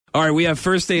All right, we have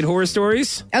first date horror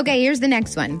stories. Okay, here's the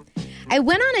next one. I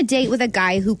went on a date with a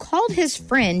guy who called his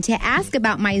friend to ask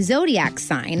about my zodiac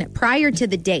sign prior to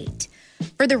the date.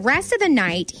 For the rest of the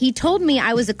night, he told me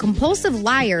I was a compulsive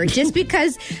liar just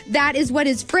because that is what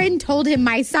his friend told him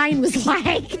my sign was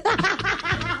like.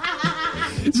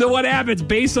 So what happens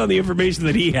based on the information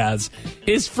that he has,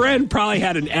 his friend probably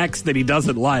had an ex that he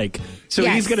doesn't like. So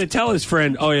Yes. he's going to tell his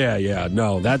friend, oh, yeah,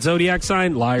 no, that zodiac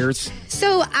sign, liars.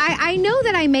 So I know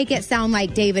that I make it sound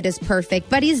like David is perfect,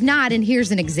 but he's not, and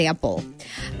here's an example.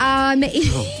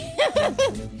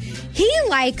 He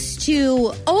likes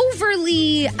to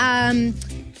overly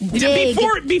dig.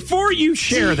 Before you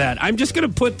share that, I'm just going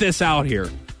to put this out here.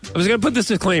 I was going to put this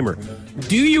disclaimer.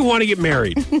 Do you want to get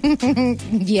married?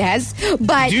 Yes,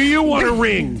 but... Do you want a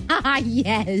ring?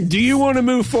 Yes. Do you want to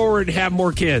move forward and have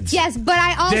more kids? Yes, but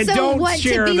I also want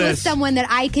to be with someone that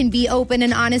I can be open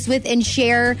and honest with and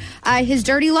share his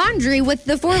dirty laundry with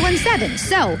the 417.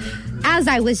 So, as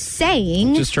I was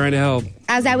saying... Just trying to help.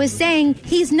 As I was saying,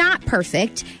 he's not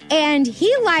perfect, and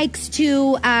he likes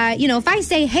to, if I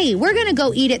say, hey, we're going to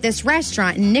go eat at this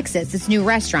restaurant in Nix's, this new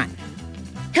restaurant,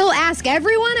 he'll ask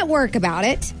everyone at work about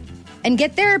it and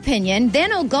get their opinion. Then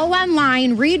he'll go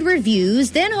online, read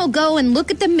reviews. Then he'll go and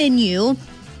look at the menu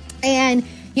and,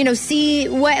 see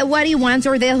what he wants,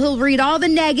 or he'll read all the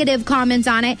negative comments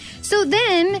on it. So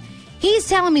then he's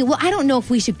telling me, well, I don't know if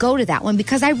we should go to that one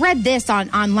because I read this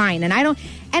online and I don't.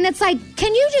 And it's like,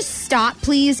 can you just stop,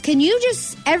 please?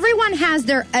 Everyone has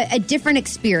a different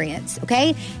experience,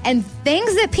 okay? And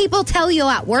things that people tell you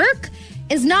at work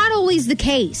is not always the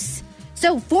case.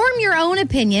 So form your own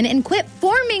opinion and quit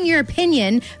forming your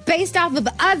opinion based off of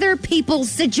other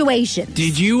people's situations.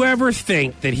 Did you ever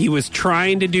think that he was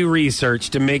trying to do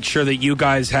research to make sure that you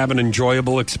guys have an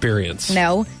enjoyable experience?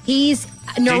 No, he's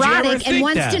neurotic and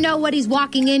wants to know what he's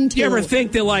walking into. You ever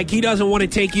think that, he doesn't want to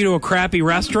take you to a crappy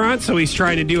restaurant, so he's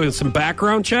trying to do some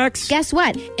background checks? Guess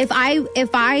what? If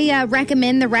I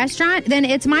recommend the restaurant, then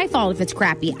it's my fault if it's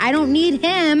crappy. I don't need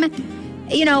him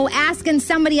asking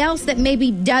somebody else that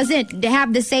maybe doesn't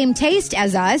have the same taste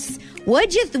as us.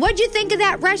 What'd you think of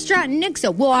that restaurant in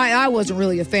Nixa? Well, I wasn't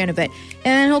really a fan of it.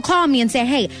 And he'll call me and say,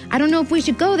 hey, I don't know if we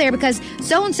should go there because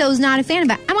so-and-so's not a fan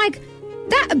of it. I'm like,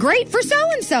 that's great for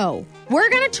so-and-so. We're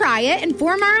going to try it and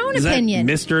form our own opinion.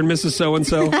 Is that Mr. and Mrs.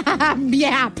 So-and-so?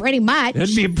 Yeah, pretty much.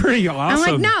 That'd be pretty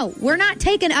awesome. I'm like, no, we're not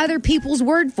taking other people's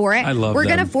word for it. I love We're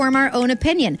going to form our own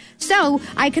opinion. So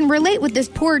I can relate with this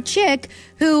poor chick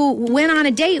who went on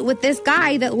a date with this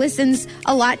guy that listens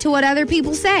a lot to what other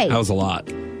people say. That was a lot.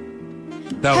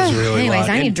 That was really Anyways, a lot.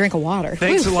 I need a drink of water.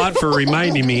 Thanks a lot for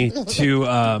reminding me to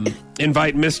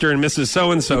invite Mr. and Mrs.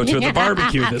 So-and-so to the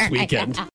barbecue this weekend.